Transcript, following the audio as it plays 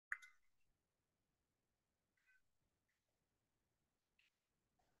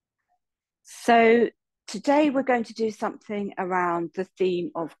So today we're going to do something around the theme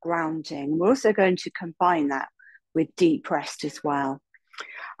of grounding. We're also going to combine that with deep rest as well.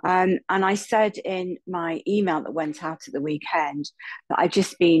 And I said in my email that went out at the weekend that I've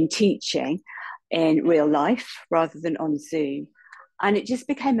just been teaching in real life rather than on Zoom. And it just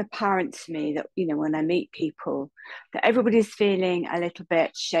became apparent to me that, when I meet people, that everybody's feeling a little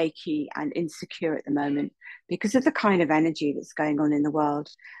bit shaky and insecure at the moment because of the kind of energy that's going on in the world.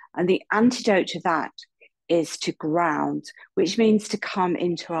 And the antidote to that is to ground, which means to come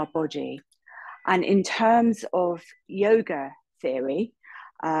into our body. And in terms of yoga theory,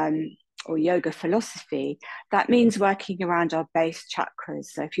 or yoga philosophy, that means working around our base chakras.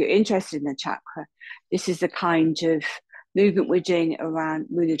 So if you're interested in the chakra, this is the kind of movement we're doing around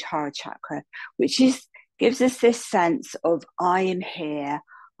Muladhara chakra, which gives us this sense of I am here,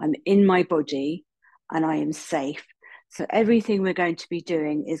 I'm in my body, and I am safe. So everything we're going to be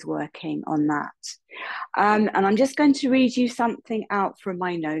doing is working on that. And I'm just going to read you something out from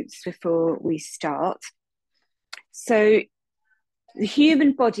my notes before we start. So the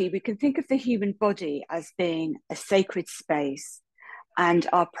human body, we can think of the human body as being a sacred space, and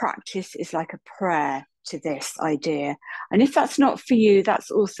our practice is like a prayer to this idea. And if that's not for you, that's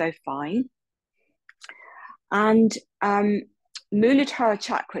also fine. And Muladhara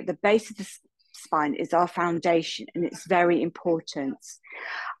chakra at the base of the spine is our foundation, and it's very important.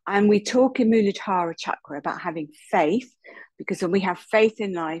 And we talk in Muladhara chakra about having faith, because when we have faith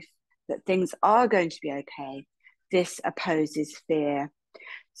in life that things are going to be okay, this opposes fear.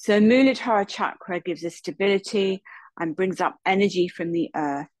 So Muladhara chakra gives us stability and brings up energy from the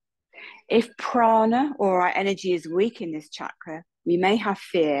earth. If prana or our energy is weak in this chakra, we may have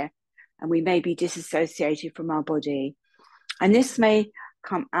fear and we may be disassociated from our body. And this may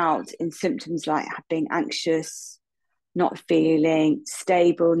come out in symptoms like being anxious, not feeling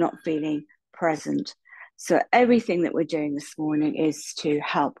stable, not feeling present. So everything that we're doing this morning is to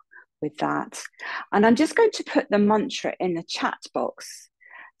help with that. And I'm just going to put the mantra in the chat box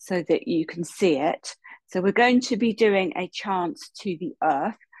so that you can see it. So we're going to be doing a chant to the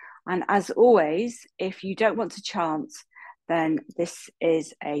earth. And as always, if you don't want to chant, then this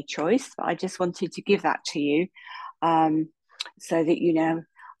is a choice. But I just wanted to give that to you so that,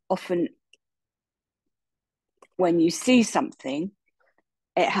 often when you see something,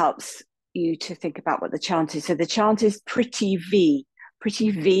 it helps you to think about what the chant is. So the chant is Pretty V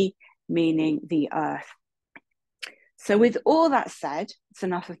meaning the earth. So with all that said, it's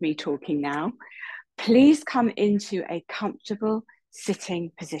enough of me talking now. Please come into a comfortable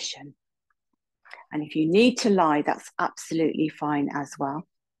sitting position. And if you need to lie, that's absolutely fine as well.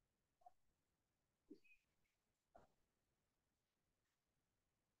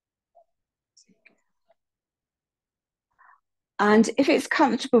 And if it's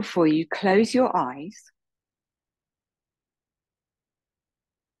comfortable for you, close your eyes.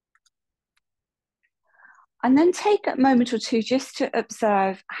 And then take a moment or two just to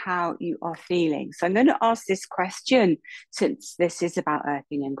observe how you are feeling. So I'm going to ask this question, since this is about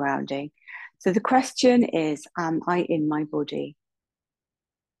earthing and grounding. So the question is, am I in my body?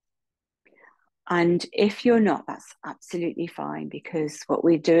 And if you're not, that's absolutely fine, because what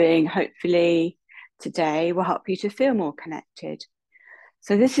we're doing, hopefully today, will help you to feel more connected.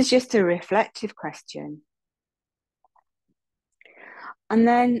 So this is just a reflective question. And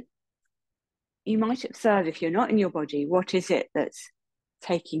then you might observe, if you're not in your body, what is it that's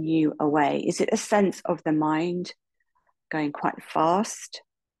taking you away? Is it a sense of the mind going quite fast?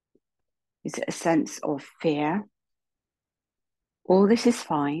 Is it a sense of fear? All this is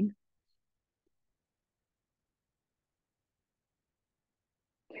fine.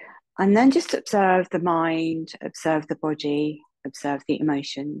 And then just observe the mind, observe the body, observe the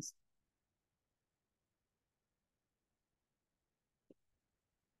emotions.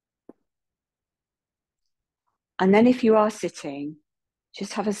 And then if you are sitting,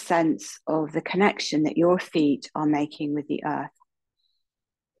 just have a sense of the connection that your feet are making with the earth.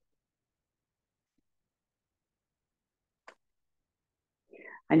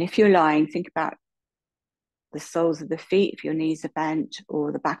 And if you're lying, think about the soles of the feet, if your knees are bent,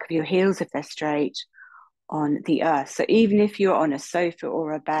 or the back of your heels if they're straight, on the earth. So even if you're on a sofa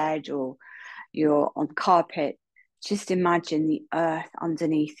or a bed, or you're on carpet, just imagine the earth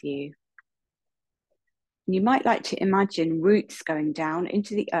underneath you. You might like to imagine roots going down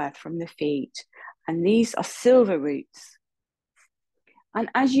into the earth from the feet, and these are silver roots. And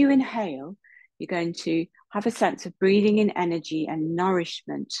as you inhale, you're going to have a sense of breathing in energy and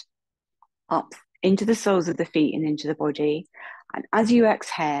nourishment up into the soles of the feet and into the body. And as you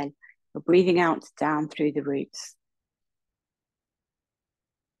exhale, you're breathing out down through the roots.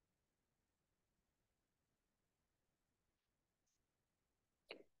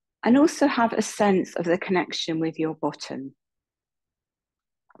 And also have a sense of the connection with your bottom,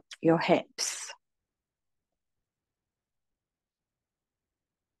 your hips.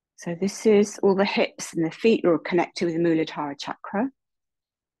 So this is all the hips and the feet are connected with the Muladhara chakra.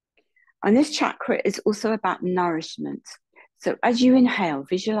 And this chakra is also about nourishment. So as you inhale,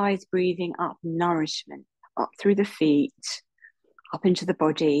 visualize breathing up nourishment, up through the feet, up into the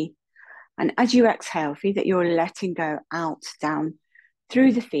body. And as you exhale, feel that you're letting go out, down,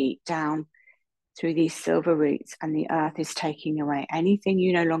 through the feet, down, through these silver roots, and the earth is taking away anything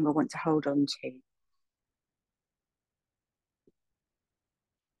you no longer want to hold on to.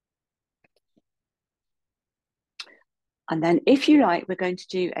 And then if you like, we're going to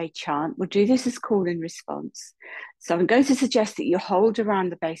do a chant. We'll do this as call and response. So I'm going to suggest that you hold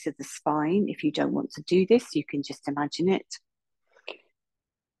around the base of the spine. If you don't want to do this, you can just imagine it.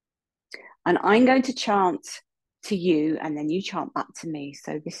 And I'm going to chant to you, and then you chant back to me.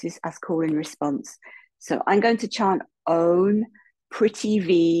 So this is as call and response. So I'm going to chant Om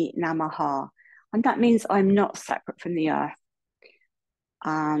Prithvi Namaha. And that means I'm not separate from the earth.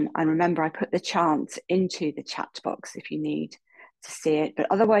 And remember, I put the chant into the chat box if you need to see it, but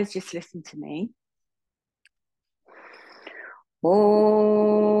otherwise just listen to me.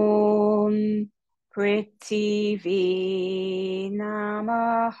 Om Prithvi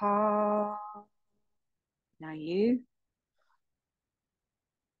Namaha. Now you.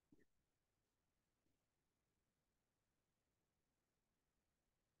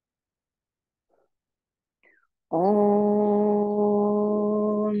 Om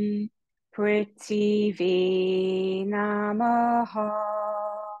Prithvi Namaha.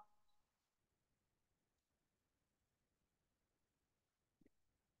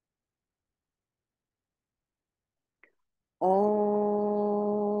 Om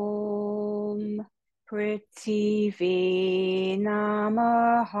Prithvi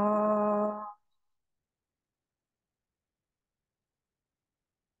Namaha.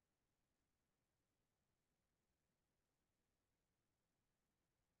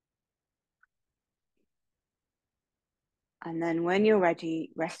 And then when you're ready,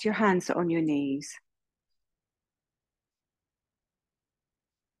 rest your hands on your knees.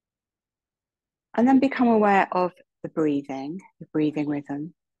 And then become aware of the breathing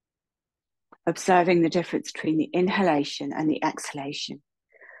rhythm, observing the difference between the inhalation and the exhalation,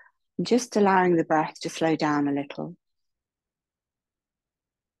 and just allowing the breath to slow down a little.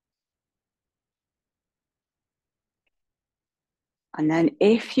 And then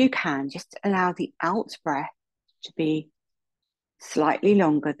if you can, just allow the out breath to be slightly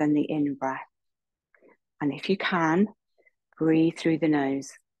longer than the in breath. And if you can, breathe through the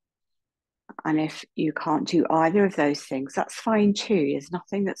nose. And if you can't do either of those things, that's fine too. There's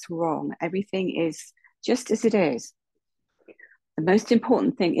nothing that's wrong. Everything is just as it is. The most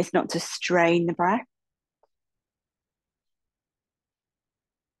important thing is not to strain the breath.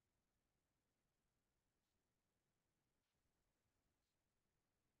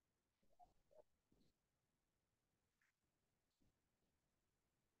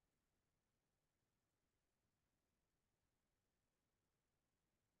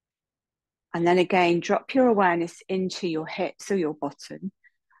 And then again, drop your awareness into your hips or your bottom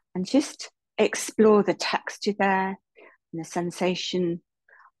and just explore the texture there and the sensation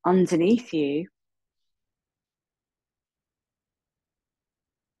underneath you.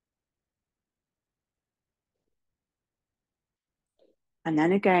 And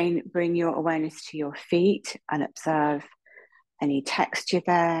then again, bring your awareness to your feet and observe any texture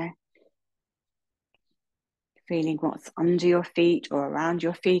there. Feeling what's under your feet or around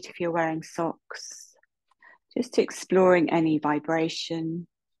your feet if you're wearing socks. Just exploring any vibration,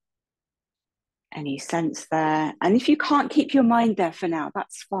 any sense there. And if you can't keep your mind there for now,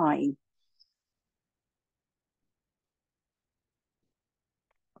 that's fine.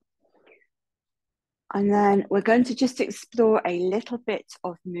 And then we're going to just explore a little bit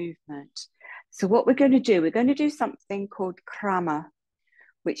of movement. So what we're going to do something called krama,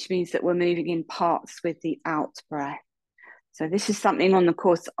 which means that we're moving in parts with the out breath. So this is something on the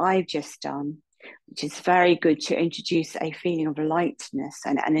course I've just done, which is very good to introduce a feeling of lightness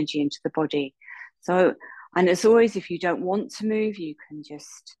and energy into the body. So, and as always, if you don't want to move, you can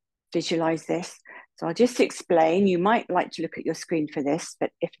just visualize this. So I'll just explain. You might like to look at your screen for this,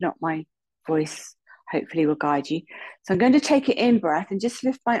 but if not, my voice hopefully will guide you. So I'm going to take it in breath and just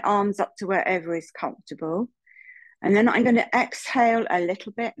lift my arms up to wherever is comfortable. And then I'm going to exhale a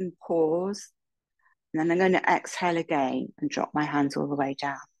little bit and pause. And then I'm going to exhale again and drop my hands all the way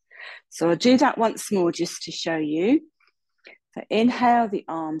down. So I'll do that once more just to show you. So inhale, the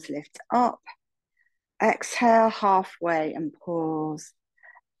arms lift up. Exhale halfway and pause.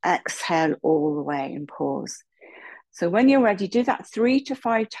 exhale all the way and pause. So when you're ready, do that 3 to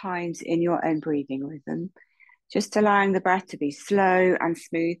 5 times in your own breathing rhythm, just allowing the breath to be slow and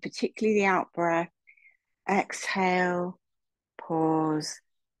smooth, particularly the out breath. Exhale, pause,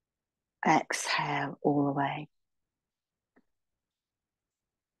 exhale all the way.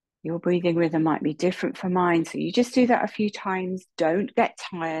 Your breathing rhythm might be different from mine, so you just do that a few times. Don't get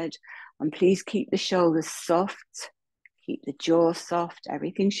tired, and please keep the shoulders soft, keep the jaw soft.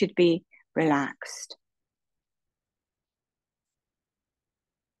 Everything should be relaxed.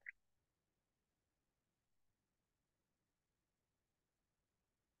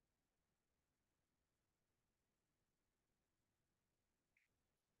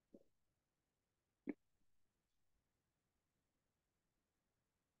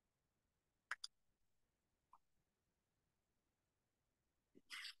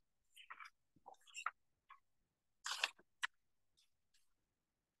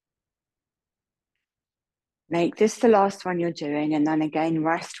 Make this the last one you're doing, and then again,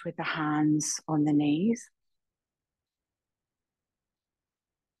 rest with the hands on the knees.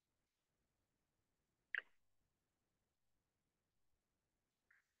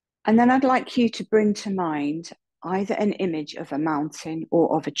 And then I'd like you to bring to mind either an image of a mountain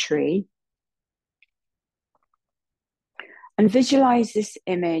or of a tree. And visualize this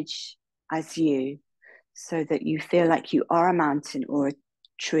image as you, so that you feel like you are a mountain or a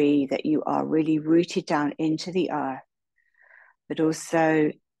tree, that you are really rooted down into the earth, but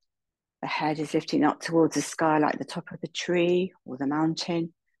also the head is lifting up towards the sky like the top of the tree or the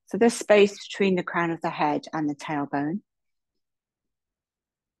mountain. So there's space between the crown of the head and the tailbone.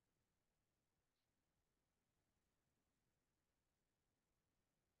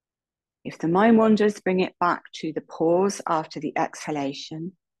 If the mind wanders, bring it back to the pause after the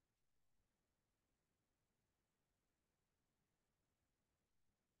exhalation.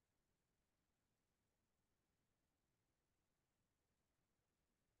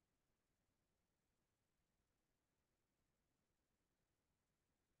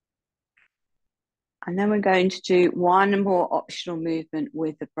 And then we're going to do one more optional movement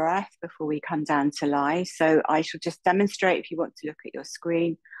with the breath before we come down to lie. So I shall just demonstrate if you want to look at your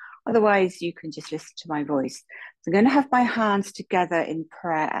screen. Otherwise, you can just listen to my voice. So I'm going to have my hands together in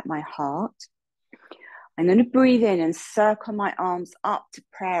prayer at my heart. I'm going to breathe in and circle my arms up to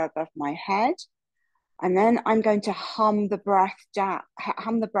prayer above my head. And then I'm going to hum the breath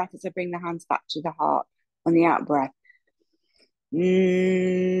as I bring the hands back to the heart on the out breath.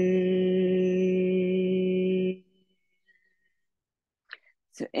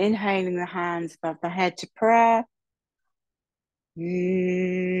 So inhaling the hands above the head to prayer.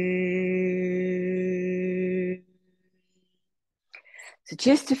 So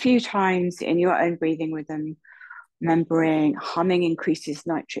just a few times in your own breathing rhythm, remembering humming increases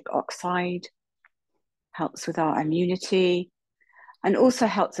nitric oxide, helps with our immunity, and also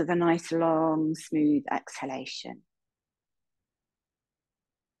helps with a nice long, smooth exhalation.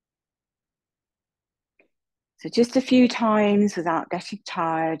 So just a few times without getting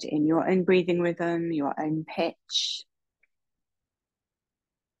tired in your own breathing rhythm, your own pitch.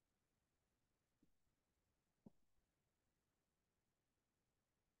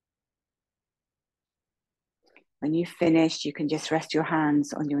 When you've finished, you can just rest your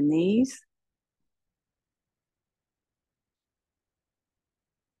hands on your knees.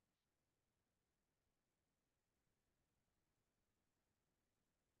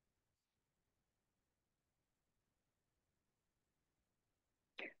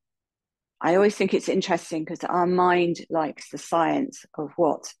 I always think it's interesting because our mind likes the science of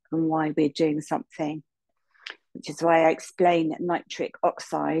what and why we're doing something, which is why I explain that nitric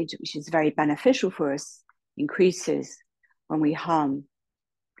oxide, which is very beneficial for us, increases when we hum.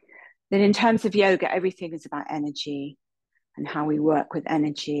 Then in terms of yoga, everything is about energy and how we work with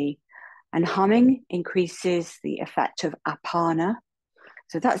energy. And humming increases the effect of apana.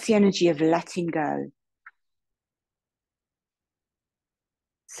 So that's the energy of letting go.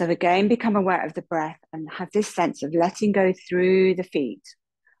 So again, become aware of the breath and have this sense of letting go through the feet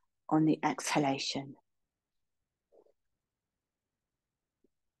on the exhalation.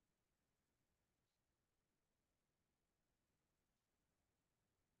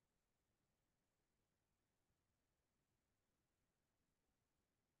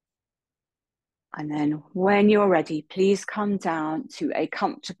 And then when you're ready, please come down to a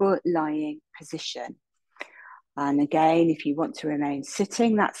comfortable lying position. And again, if you want to remain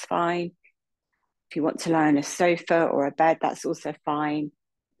sitting, that's fine. If you want to lie on a sofa or a bed, that's also fine.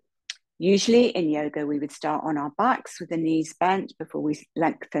 Usually in yoga, we would start on our backs with the knees bent before we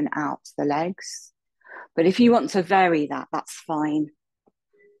lengthen out the legs. But if you want to vary that, that's fine.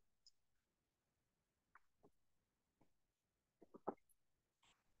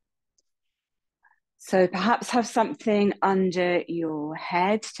 So perhaps have something under your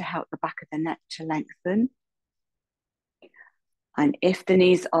head to help the back of the neck to lengthen. And if the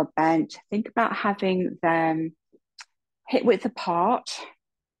knees are bent, think about having them hip width apart.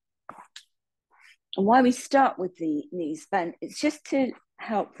 And why we start with the knees bent, it's just to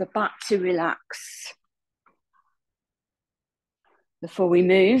help the back to relax before we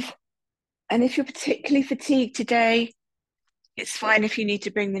move. And if you're particularly fatigued today, it's fine if you need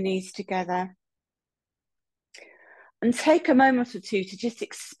to bring the knees together. And take a moment or two to just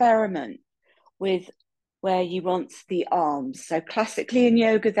experiment with where you want the arms. So classically in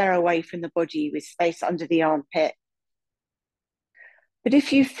yoga, they're away from the body with space under the armpit. But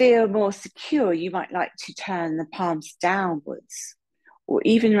if you feel more secure, you might like to turn the palms downwards or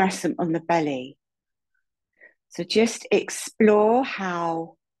even rest them on the belly. So just explore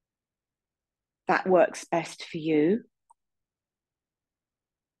how that works best for you.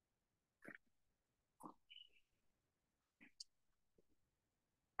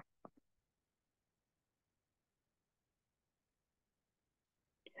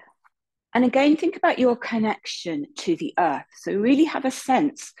 And again, think about your connection to the earth. So really have a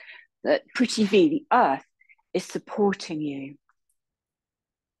sense that Prithvi, the earth, is supporting you.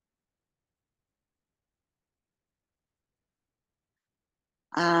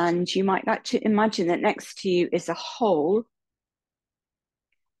 And you might like to imagine that next to you is a hole.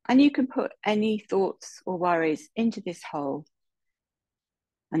 And you can put any thoughts or worries into this hole.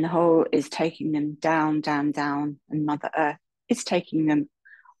 And the hole is taking them down, down, down. And Mother Earth is taking them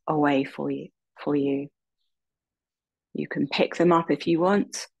away for you. You can pick them up if you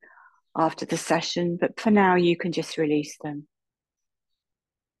want after the session, but for now you can just release them.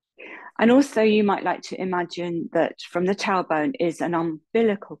 And also you might like to imagine that from the tailbone is an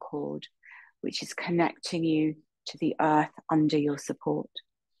umbilical cord, which is connecting you to the earth under your support.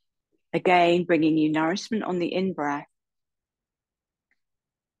 Again, bringing you nourishment on the in-breath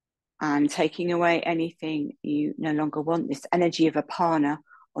and taking away anything you no longer want, this energy of apana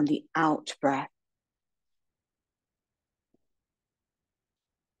on the out-breath.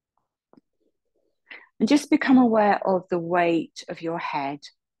 And just become aware of the weight of your head.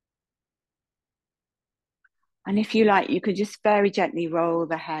 And if you like, you could just very gently roll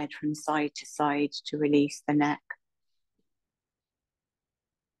the head from side to side to release the neck.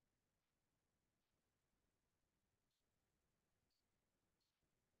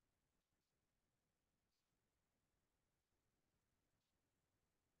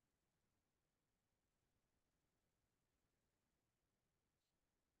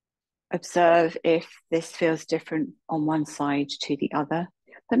 Observe if this feels different on one side to the other,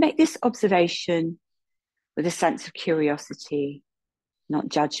 but make this observation with a sense of curiosity, not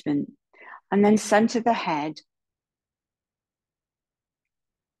judgment. And then center the head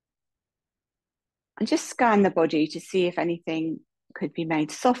and just scan the body to see if anything could be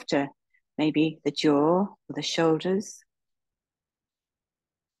made softer, maybe the jaw or the shoulders.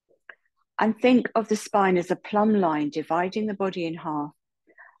 And think of the spine as a plumb line dividing the body in half,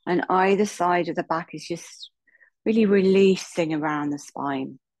 and either side of the back is just really releasing around the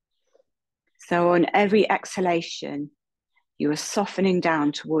spine. So on every exhalation, you are softening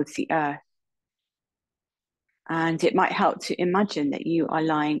down towards the earth. And it might help to imagine that you are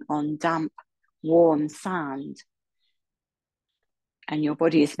lying on damp, warm sand, and your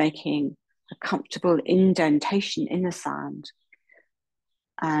body is making a comfortable indentation in the sand.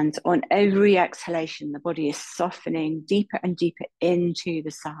 And on every exhalation, the body is softening deeper and deeper into the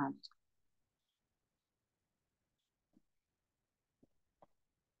sand.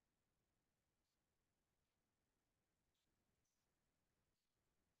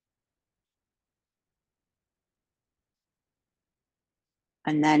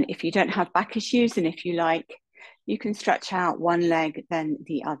 And then if you don't have back issues, and if you like, you can stretch out one leg, then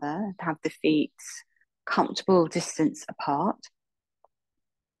the other, have the feet comfortable distance apart.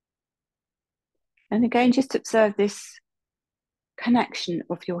 And again, just observe this connection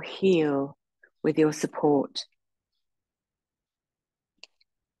of your heel with your support.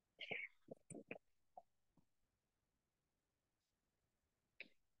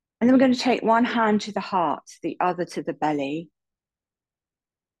 And then we're going to take one hand to the heart, the other to the belly.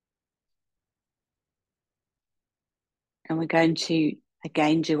 And we're going to,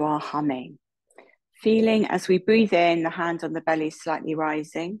 again, do our humming. Feeling as we breathe in, the hand on the belly slightly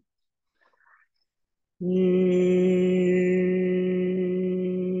rising.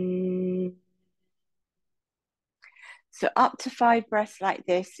 So up to 5 breaths like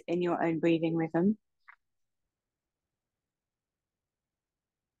this in your own breathing rhythm.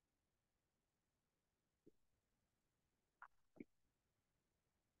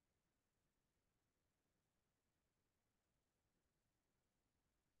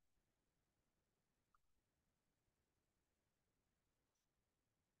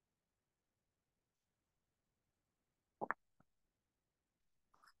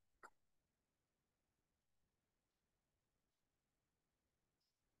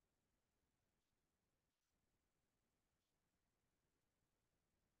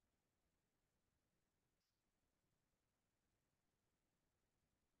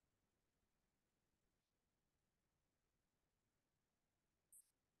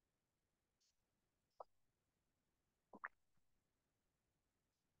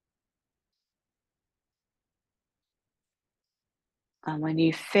 And when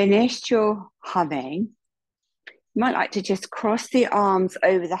you've finished your humming, you might like to just cross the arms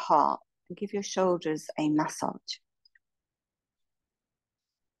over the heart and give your shoulders a massage.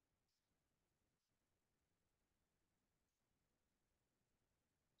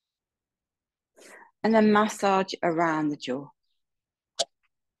 And then massage around the jaw.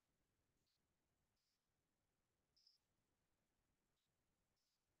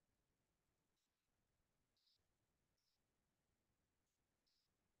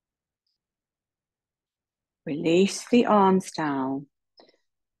 Release the arms down.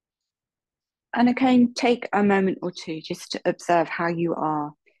 And again, take a moment or two just to observe how you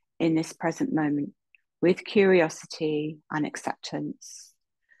are in this present moment with curiosity and acceptance.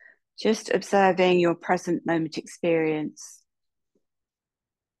 Just observing your present moment experience,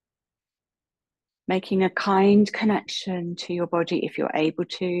 making a kind connection to your body if you're able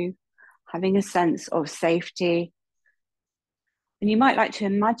to, having a sense of safety. And you might like to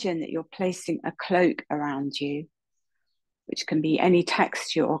imagine that you're placing a cloak around you, which can be any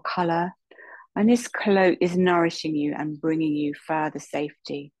texture or color. And this cloak is nourishing you and bringing you further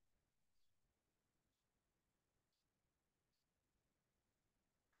safety.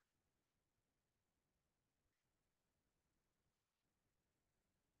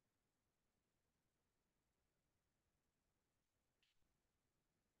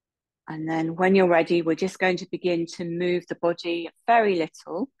 And then when you're ready, we're just going to begin to move the body very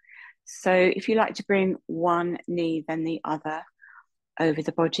little. So if you like to bring one knee, then the other over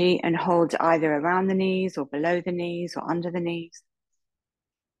the body and hold either around the knees or below the knees or under the knees.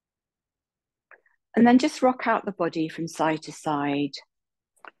 And then just rock out the body from side to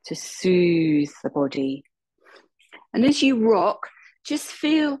soothe the body. And as you rock, just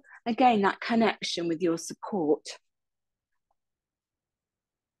feel again that connection with your support.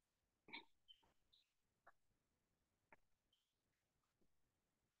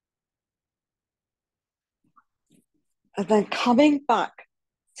 And then coming back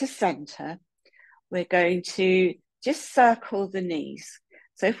to center, we're going to just circle the knees.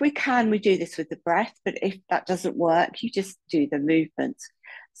 So if we can, we do this with the breath, but if that doesn't work, you just do the movement.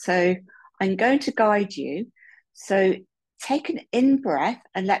 So I'm going to guide you. So take an in-breath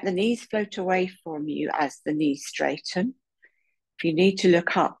and let the knees float away from you as the knees straighten. If you need to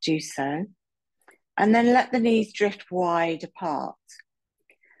look up, do so. And then let the knees drift wide apart.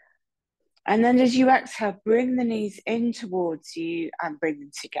 And then as you exhale, bring the knees in towards you and bring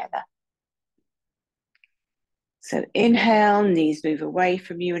them together. So inhale, knees move away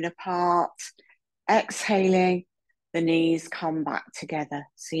from you and apart. Exhaling, the knees come back together.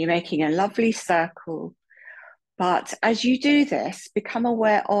 So you're making a lovely circle. But as you do this, become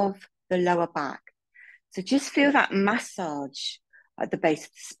aware of the lower back. So just feel that massage at the base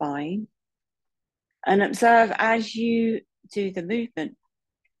of the spine. And observe as you do the movement,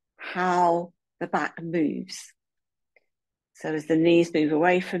 how the back moves. So as the knees move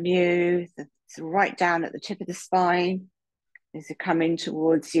away from you, it's right down at the tip of the spine. As you come in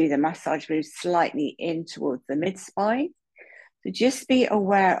towards you, the massage moves slightly in towards the mid-spine. So just be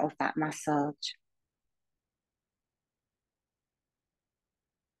aware of that massage.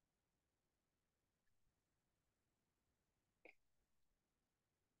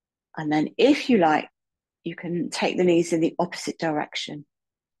 And then if you like, you can take the knees in the opposite direction.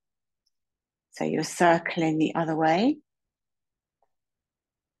 So you're circling the other way.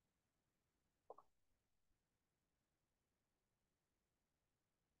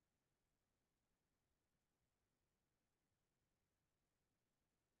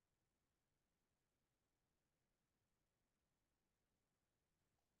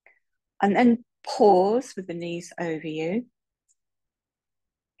 And then pause with the knees over you.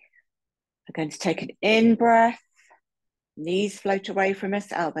 We're going to take an in-breath. Knees float away from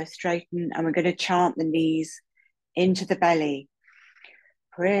us, elbows straighten, and we're going to chant the knees into the belly.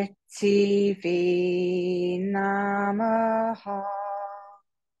 Prithvi Namaha.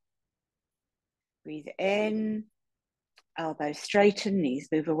 Breathe in, elbows straighten, knees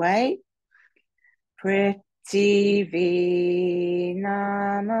move away. Prithvi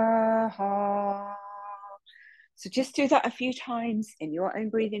Namaha. So just do that a few times in your own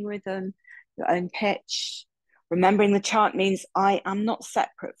breathing rhythm, your own pitch. Remembering the chant means I am not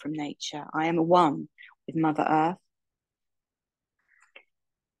separate from nature. I am one with Mother Earth.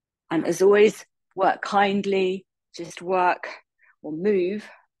 And as always, work kindly, just work or move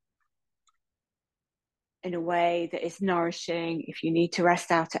in a way that is nourishing. If you need to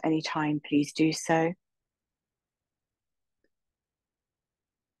rest out at any time, please do so.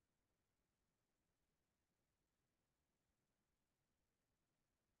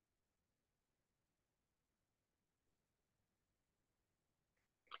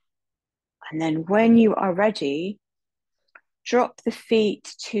 And then when you are ready, drop the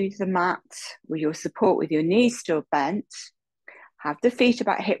feet to the mat with your support with your knees still bent. Have the feet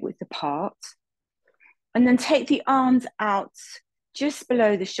about hip width apart. And then take the arms out just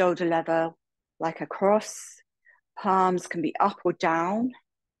below the shoulder level, like a cross. Palms can be up or down.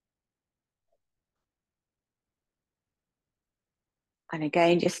 And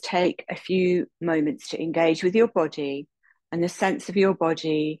again, just take a few moments to engage with your body and the sense of your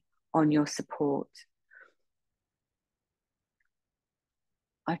body on your support.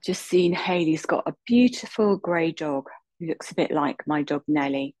 I've just seen Hayley's got a beautiful grey dog who looks a bit like my dog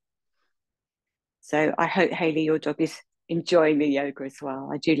Nellie. So I hope, Hayley, your dog is enjoying the yoga as well.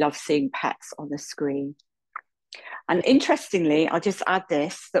 I do love seeing pets on the screen. And interestingly, I'll just add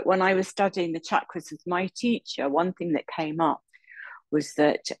this, that when I was studying the chakras with my teacher, one thing that came up was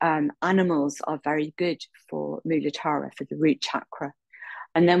that animals are very good for Muladhara, for the root chakra.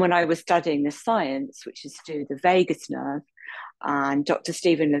 And then when I was studying the science, which is to do with the vagus nerve, and Dr.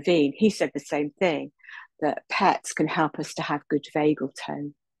 Stephen Levine, he said the same thing, that pets can help us to have good vagal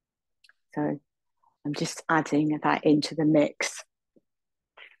tone. So I'm just adding that into the mix.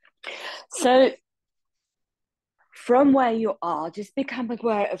 So from where you are, just become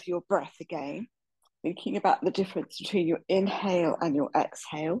aware of your breath again, thinking about the difference between your inhale and your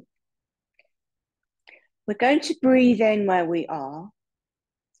exhale. We're going to breathe in where we are.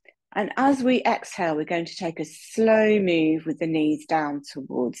 And as we exhale, we're going to take a slow move with the knees down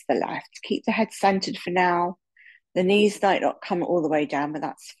towards the left. Keep the head centered for now. The knees might not come all the way down, but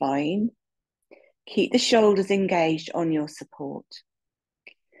that's fine. Keep the shoulders engaged on your support.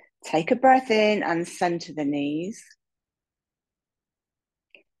 Take a breath in and center the knees.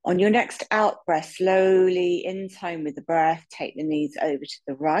 On your next out breath, slowly in tone with the breath, take the knees over to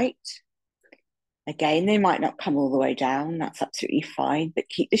the right. Again, they might not come all the way down. That's absolutely fine, but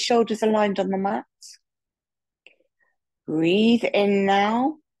keep the shoulders aligned on the mat. Breathe in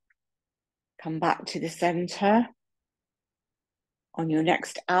now. Come back to the center. On your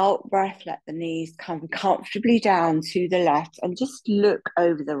next out breath, let the knees come comfortably down to the left and just look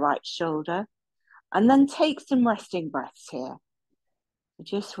over the right shoulder. And then take some resting breaths here.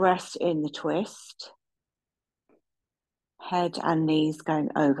 Just rest in the twist. Head and knees going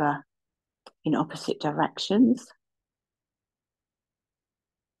over in opposite directions.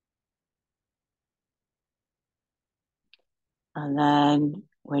 And then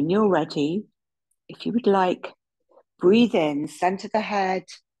when you're ready, if you would like, breathe in, center the head,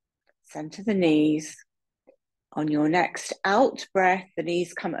 center the knees. On your next out breath, the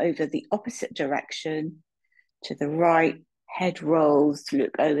knees come over the opposite direction to the right, head rolls to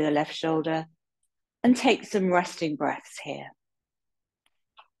look over the left shoulder, and take some resting breaths here.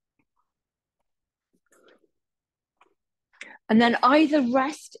 And then either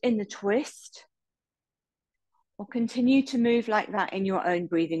rest in the twist or continue to move like that in your own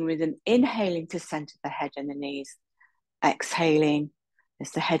breathing rhythm, inhaling to center the head and the knees, exhaling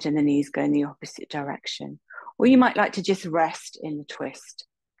as the head and the knees go in the opposite direction. Or you might like to just rest in the twist.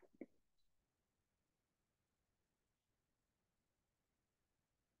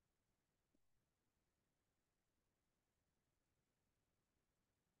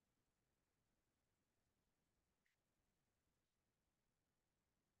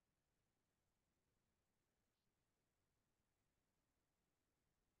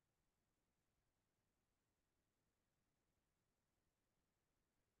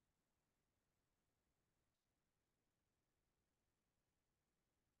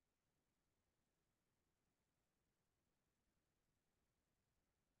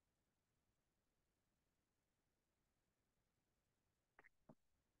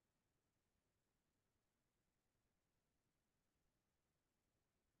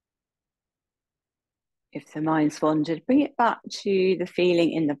 If the mind's wandered, bring it back to the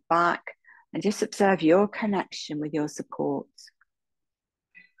feeling in the back and just observe your connection with your support.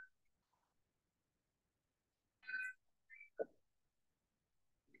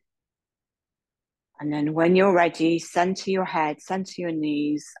 And then when you're ready, center your head, center your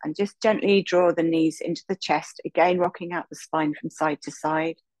knees, and just gently draw the knees into the chest, again, rocking out the spine from side to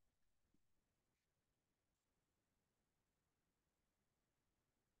side.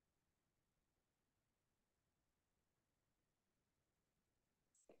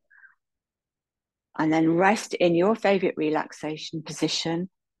 And then rest in your favorite relaxation position.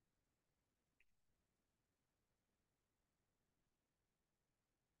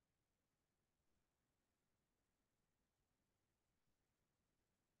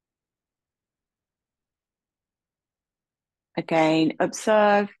 Again,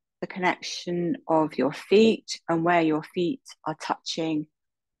 observe the connection of your feet and where your feet are touching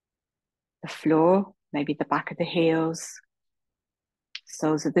the floor, maybe the back of the heels,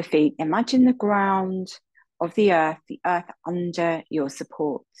 soles of the feet. Imagine the ground of the earth under your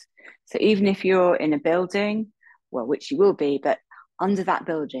support. So even if you're in a building, well, which you will be, but under that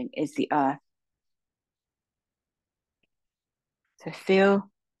building is the earth. So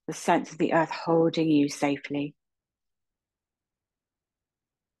feel the sense of the earth holding you safely.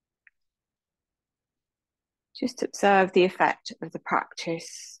 Just observe the effect of the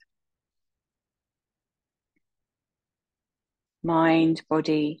practice. Mind,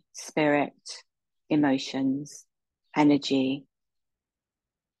 body, spirit, emotions, energy.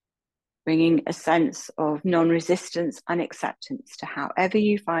 Bringing a sense of non-resistance and acceptance to however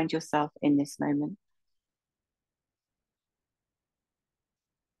you find yourself in this moment.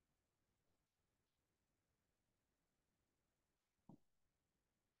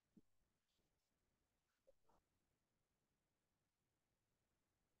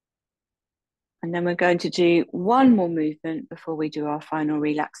 And then we're going to do one more movement before we do our final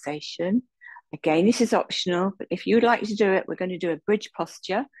relaxation. Again, this is optional, but if you'd like to do it, we're going to do a bridge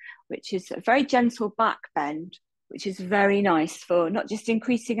posture, which is a very gentle back bend, which is very nice for not just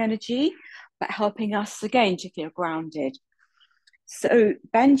increasing energy, but helping us again to feel grounded. So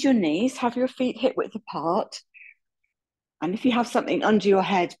bend your knees, have your feet hip width apart. And if you have something under your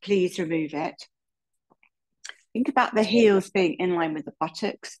head, please remove it. Think about the heels being in line with the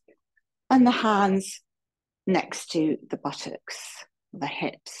buttocks and the hands next to the buttocks, the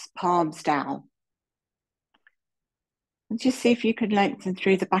hips, palms down. And just see if you can lengthen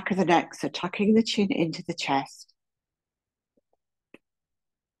through the back of the neck, so tucking the chin into the chest.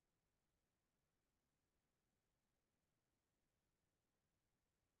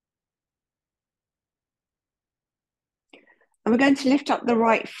 And we're going to lift up the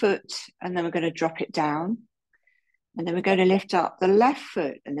right foot, and then we're going to drop it down. And then we're going to lift up the left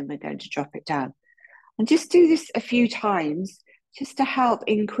foot, and then we're going to drop it down. And just do this a few times, just to help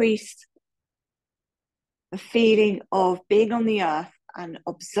increase the feeling of being on the earth and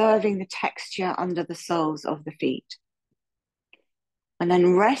observing the texture under the soles of the feet. And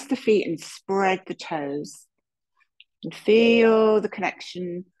then rest the feet and spread the toes. And feel the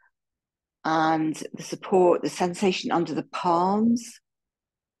connection and the support, the sensation under the palms.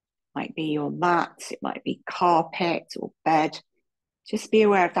 It might be your mat, it might be carpet or bed. Just be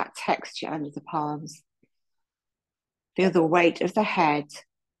aware of that texture under the palms. Feel the weight of the head.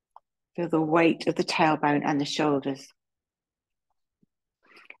 Feel the weight of the tailbone and the shoulders.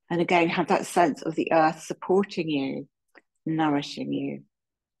 And again, have that sense of the earth supporting you, nourishing you.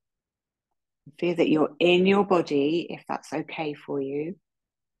 Feel that you're in your body, if that's okay for you.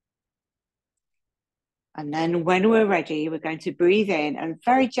 And then when we're ready, we're going to breathe in and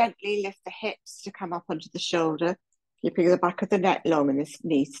very gently lift the hips to come up onto the shoulder, keeping the back of the neck long and the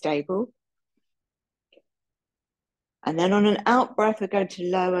knee stable. And then on an out breath, we're going to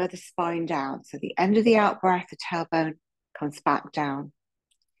lower the spine down. So the end of the out breath, the tailbone comes back down.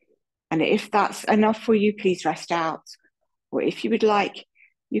 And if that's enough for you, please rest out. Or if you would like,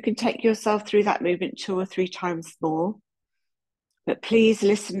 you can take yourself through that movement 2 or 3 times more. But please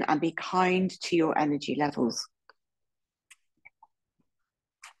listen and be kind to your energy levels.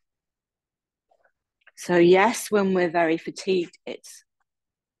 So yes, when we're very fatigued, it's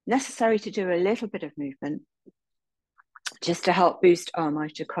necessary to do a little bit of movement just to help boost our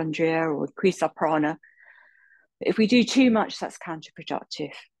mitochondria or increase our prana. But if we do too much, that's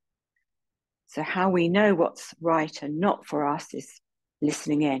counterproductive. So how we know what's right and not for us is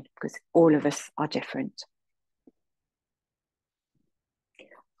listening in, because all of us are different.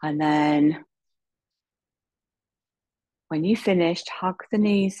 And then when you finished, hug the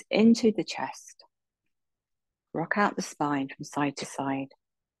knees into the chest. Rock out the spine from side to side.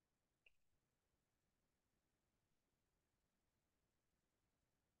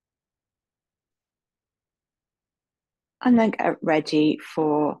 And then get ready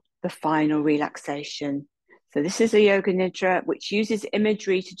for the final relaxation. So this is a yoga nidra which uses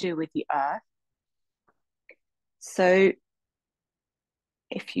imagery to do with the earth. So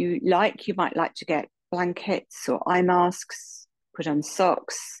if you like, you might like to get blankets or eye masks, put on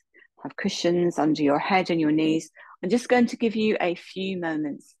socks, have cushions under your head and your knees. I'm just going to give you a few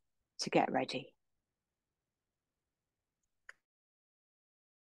moments to get ready.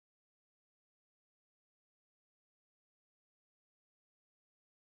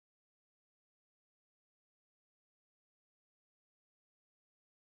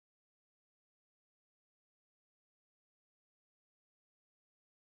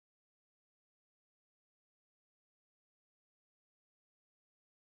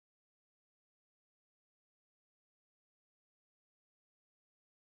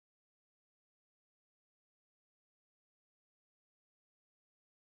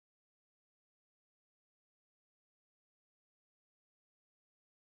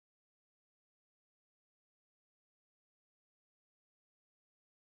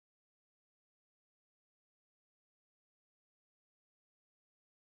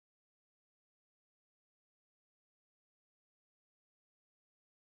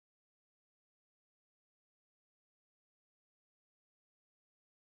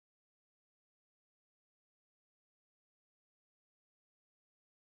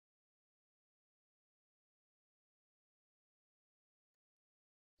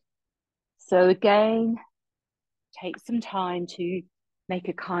 So again, take some time to make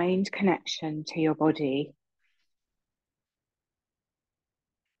a kind connection to your body.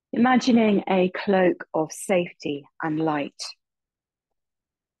 Imagining a cloak of safety and light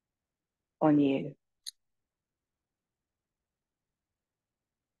on you.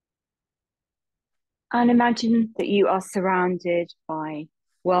 And imagine that you are surrounded by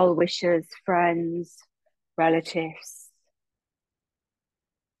well-wishers, friends, relatives,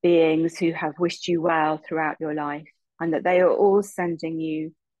 beings who have wished you well throughout your life, and that they are all sending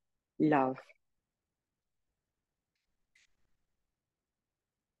you love.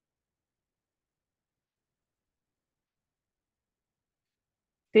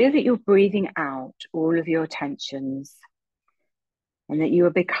 Feel that you're breathing out all of your tensions and that you are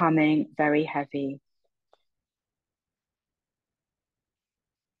becoming very heavy.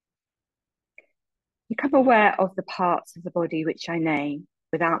 Become aware of the parts of the body which I name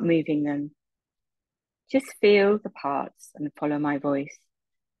without moving them. Just feel the parts and follow my voice.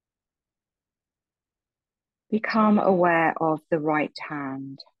 Become aware of the right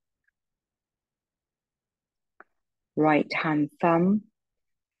hand thumb,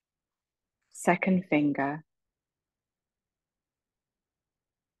 second finger,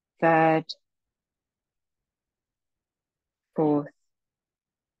 third, fourth,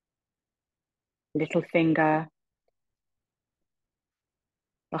 little finger,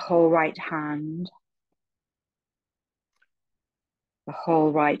 the whole right hand, the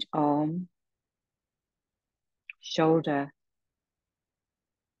whole right arm, shoulder,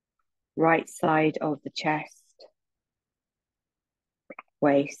 right side of the chest,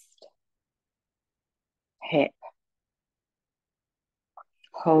 waist, hip,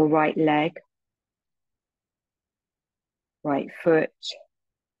 whole right leg, right foot,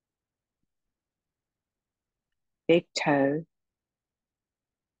 big toe,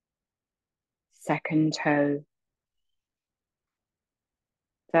 second toe,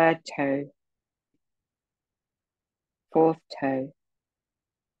 third toe, fourth toe,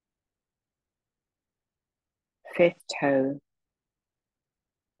 fifth toe,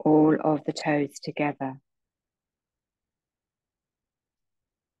 all of the toes together.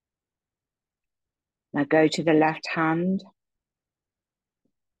 Now go to the left hand.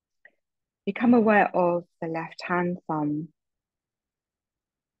 Become aware of the left hand thumb,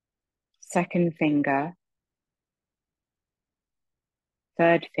 second finger,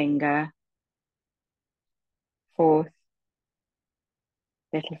 third finger, fourth,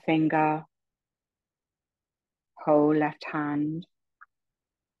 little finger, whole left hand,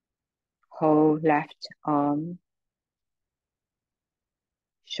 whole left arm,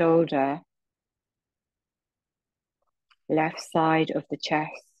 shoulder, left side of the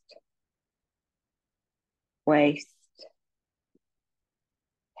chest, waist,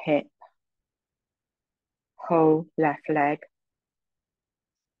 hip, whole left leg,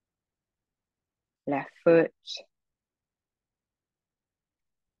 left foot,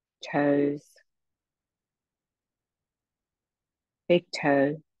 toes, big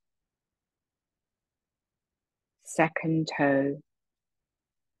toe, second toe,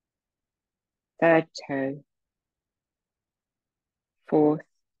 third toe, fourth,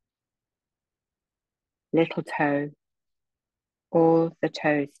 little toe, all the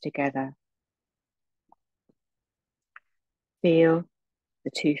toes together. Feel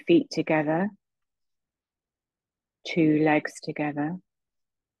the 2 feet together, 2 legs together,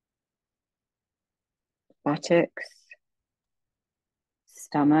 buttocks,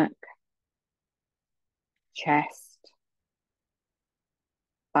 stomach, chest,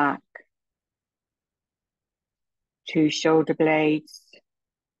 back, 2 shoulder blades,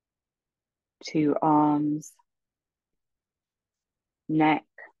 2 arms, neck,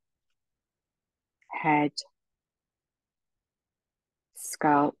 head,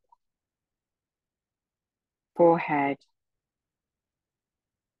 scalp, forehead,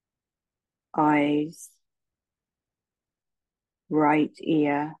 eyes, right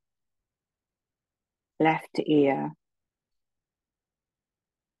ear, left ear,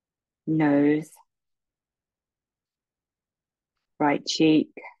 nose, right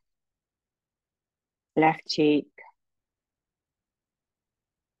cheek, left cheek,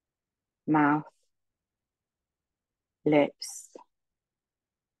 mouth, lips,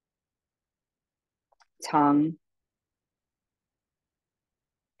 tongue,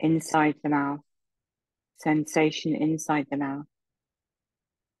 inside the mouth, sensation inside the mouth,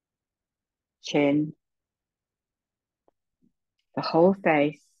 chin, the whole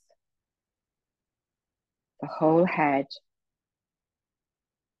face, the whole head,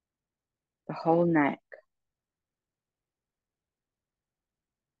 the whole neck,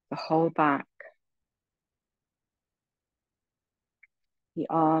 the whole back, the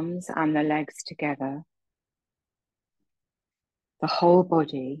arms and the legs together, the whole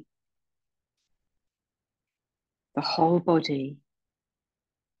body, the whole body,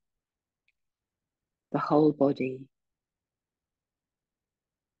 the whole body.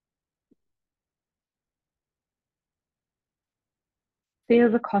 Feel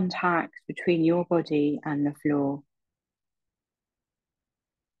the contact between your body and the floor.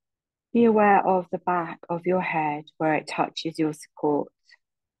 Be aware of the back of your head where it touches your support.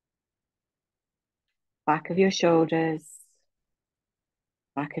 Back of your shoulders,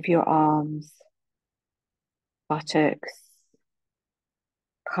 back of your arms, buttocks,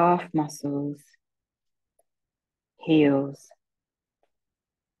 calf muscles, heels.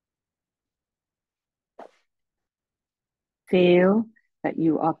 Feel that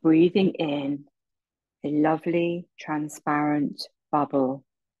you are breathing in a lovely, transparent bubble.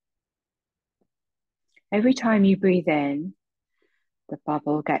 Every time you breathe in, the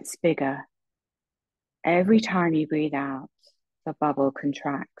bubble gets bigger. Every time you breathe out, the bubble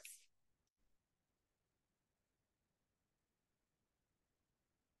contracts.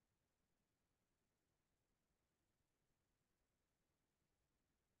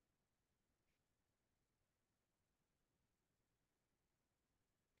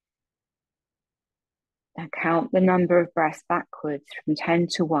 Now count the number of breaths backwards from 10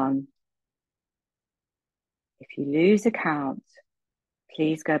 to 1. If you lose a count,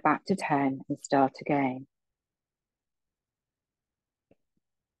 please go back to 10 and start again.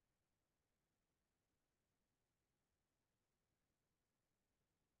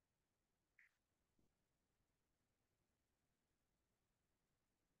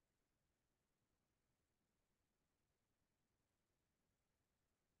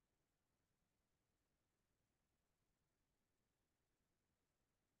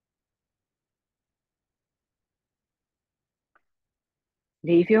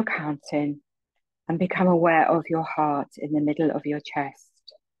 Leave your counting and become aware of your heart in the middle of your chest.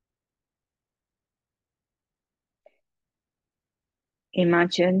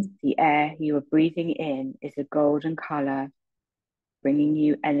 Imagine the air you are breathing in is a golden color, bringing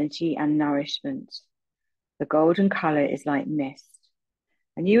you energy and nourishment. The golden color is like mist,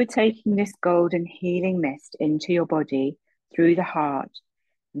 and you are taking this golden healing mist into your body through the heart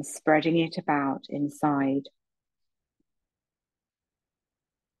and spreading it about inside.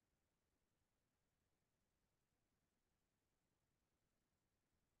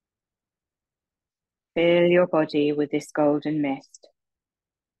 Fill your body with this golden mist.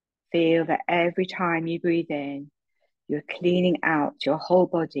 Feel that every time you breathe in, you're cleaning out your whole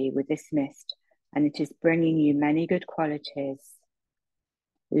body with this mist, and it is bringing you many good qualities: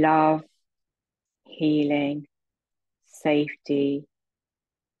 love, healing, safety,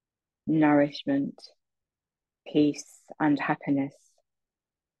 nourishment, peace, and happiness.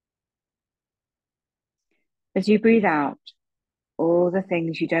 As you breathe out, all the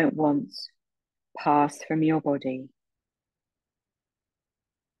things you don't want pass from your body.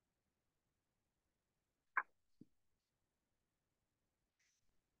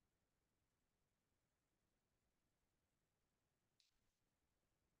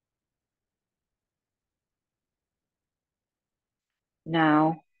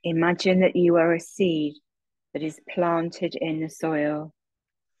 Now, imagine that you are a seed that is planted in the soil.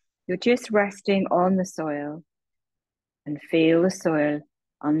 You're just resting on the soil and feel the soil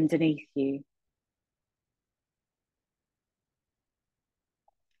underneath you.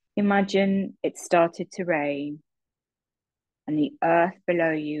 Imagine it started to rain and the earth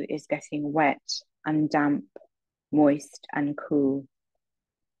below you is getting wet and damp, moist and cool.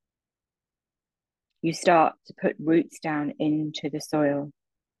 You start to put roots down into the soil.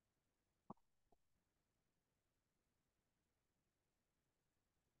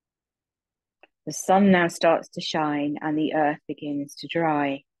 The sun now starts to shine and the earth begins to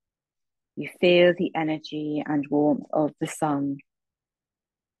dry. You feel the energy and warmth of the sun.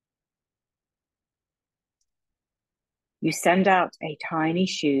 You send out a tiny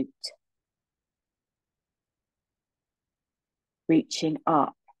shoot, reaching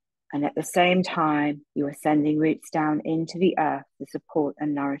up, and at the same time, you are sending roots down into the earth for support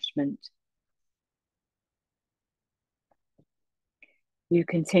and nourishment. You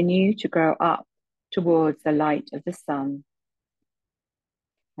continue to grow up towards the light of the sun,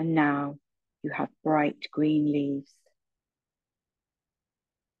 and now you have bright green leaves.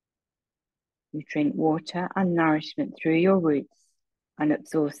 You drink water and nourishment through your roots and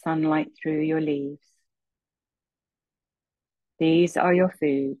absorb sunlight through your leaves. These are your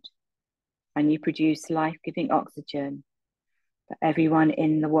food, and you produce life-giving oxygen for everyone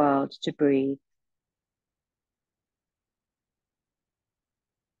in the world to breathe.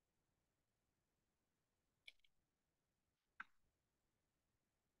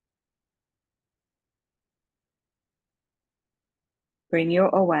 Bring your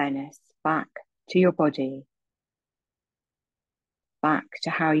awareness back to your body, back to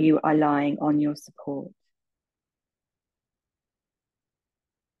how you are lying on your support.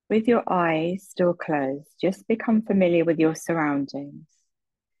 With your eyes still closed, just become familiar with your surroundings,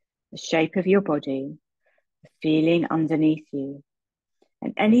 the shape of your body, the feeling underneath you,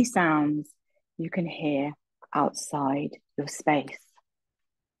 and any sounds you can hear outside your space.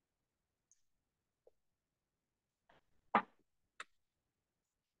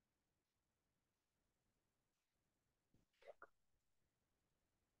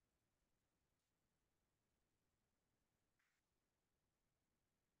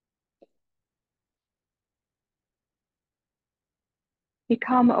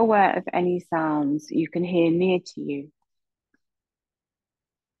 Become aware of any sounds you can hear near to you.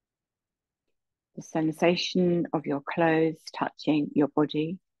 The sensation of your clothes touching your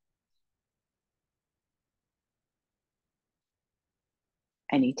body.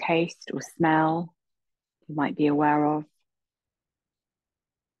 Any taste or smell you might be aware of.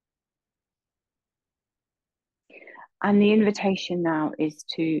 And the invitation now is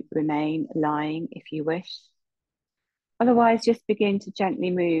to remain lying if you wish. Otherwise, just begin to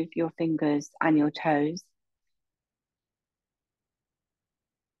gently move your fingers and your toes.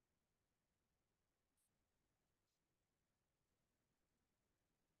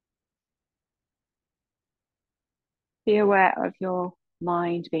 Be aware of your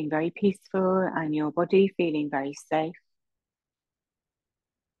mind being very peaceful and your body feeling very safe.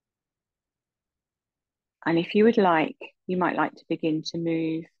 And if you would like, you might like to begin to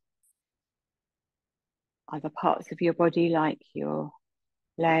move other parts of your body like your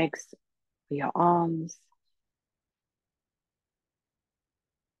legs or your arms.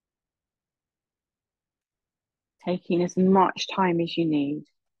 Taking as much time as you need.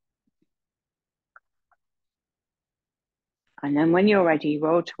 And then when you're ready,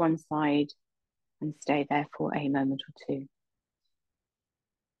 roll to one side and stay there for a moment or two.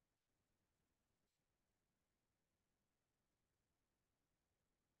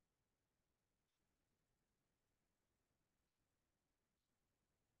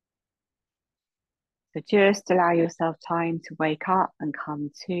 So just allow yourself time to wake up and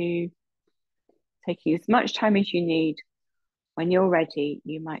come to, taking as much time as you need. When you're ready,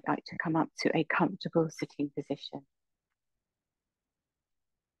 you might like to come up to a comfortable sitting position.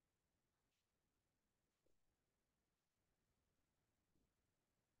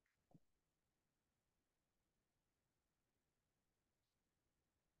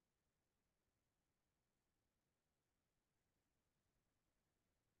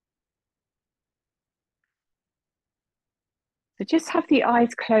 So just have the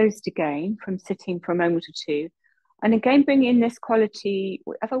eyes closed again from sitting for a moment or two. And again, bring in this quality,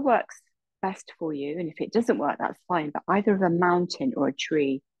 whatever works best for you. And if it doesn't work, that's fine, but either of a mountain or a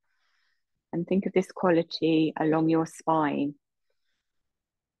tree. And think of this quality along your spine.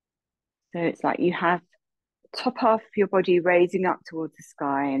 So it's like you have the top half of your body raising up towards the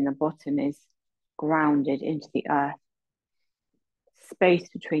sky and the bottom is grounded into the earth. Space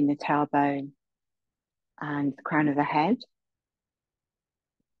between the tailbone and the crown of the head.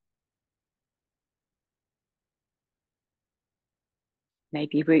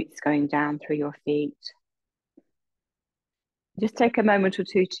 Maybe roots going down through your feet. Just take a moment or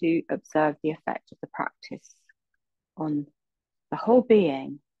two to observe the effect of the practice on the whole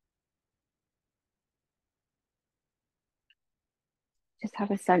being. Just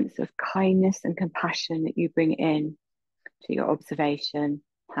have a sense of kindness and compassion that you bring in to your observation,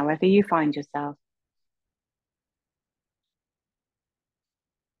 however you find yourself.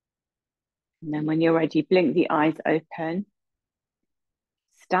 And then when you're ready, blink the eyes open.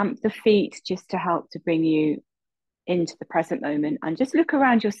 Stamp the feet just to help to bring you into the present moment. And just look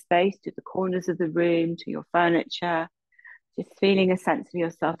around your space, to the corners of the room, to your furniture. Just feeling a sense of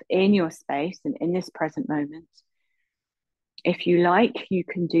yourself in your space and in this present moment. If you like, you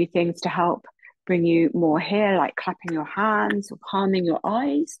can do things to help bring you more here, like clapping your hands or calming your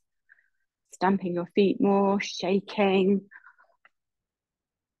eyes, stamping your feet more, shaking,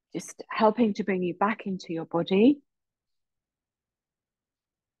 just helping to bring you back into your body.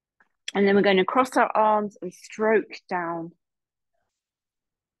 And then we're going to cross our arms and stroke down,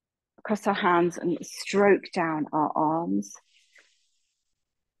 across our hands and stroke down our arms.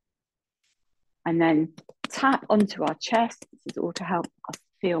 And then tap onto our chest. This is all to help us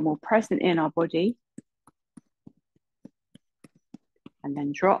feel more present in our body. and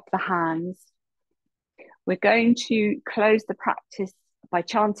then drop the hands. We're going to close the practice by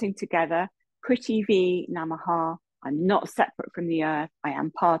chanting together, Prithvi V Namaha. I'm not separate from the earth. I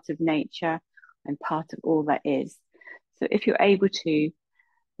am part of nature. I'm part of all that is. So if you're able to,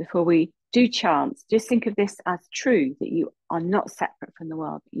 before we do chants, just think of this as true, that you are not separate from the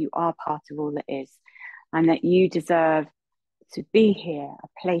world, that you are part of all that is, and that you deserve to be here, a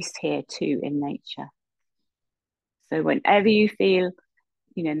place here too in nature. So whenever you feel,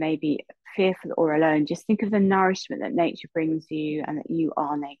 maybe fearful or alone, just think of the nourishment that nature brings you and that you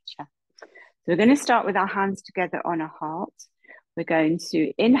are nature. So we're going to start with our hands together on our heart. We're going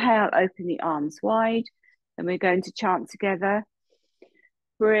to inhale, open the arms wide, and we're going to chant together,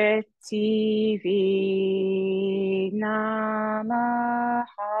 Prithvi Namaha.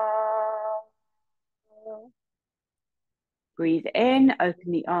 Breathe in,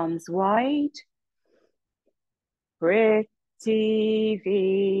 open the arms wide. Prithvi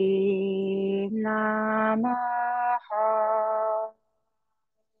Namaha.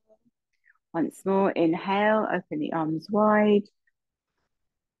 Once more, inhale, open the arms wide.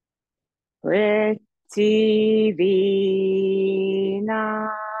 Prithvi Namaha.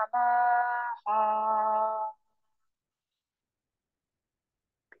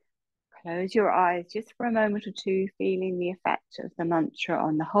 Close your eyes just for a moment or two, feeling the effect of the mantra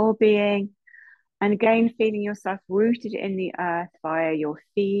on the whole being. And again, feeling yourself rooted in the earth via your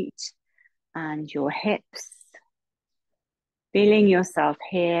feet and your hips. Feeling yourself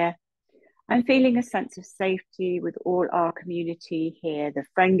here and feeling a sense of safety with all our community here, the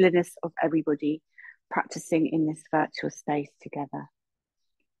friendliness of everybody practicing in this virtual space together.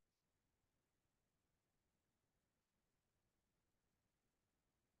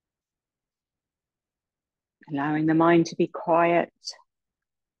 Allowing the mind to be quiet.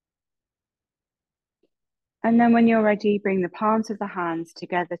 And then when you're ready, bring the palms of the hands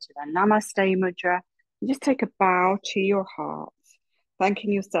together to the Namaste Mudra. And just take a bow to your heart,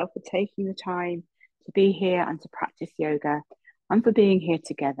 thanking yourself for taking the time to be here and to practice yoga and for being here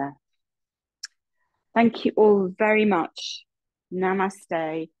together. Thank you all very much.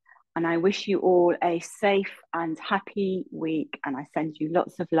 Namaste. And I wish you all a safe and happy week. And I send you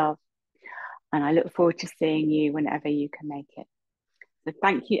lots of love. And I look forward to seeing you whenever you can make it. So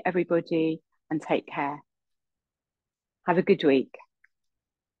thank you, everybody, and take care. Have a good week.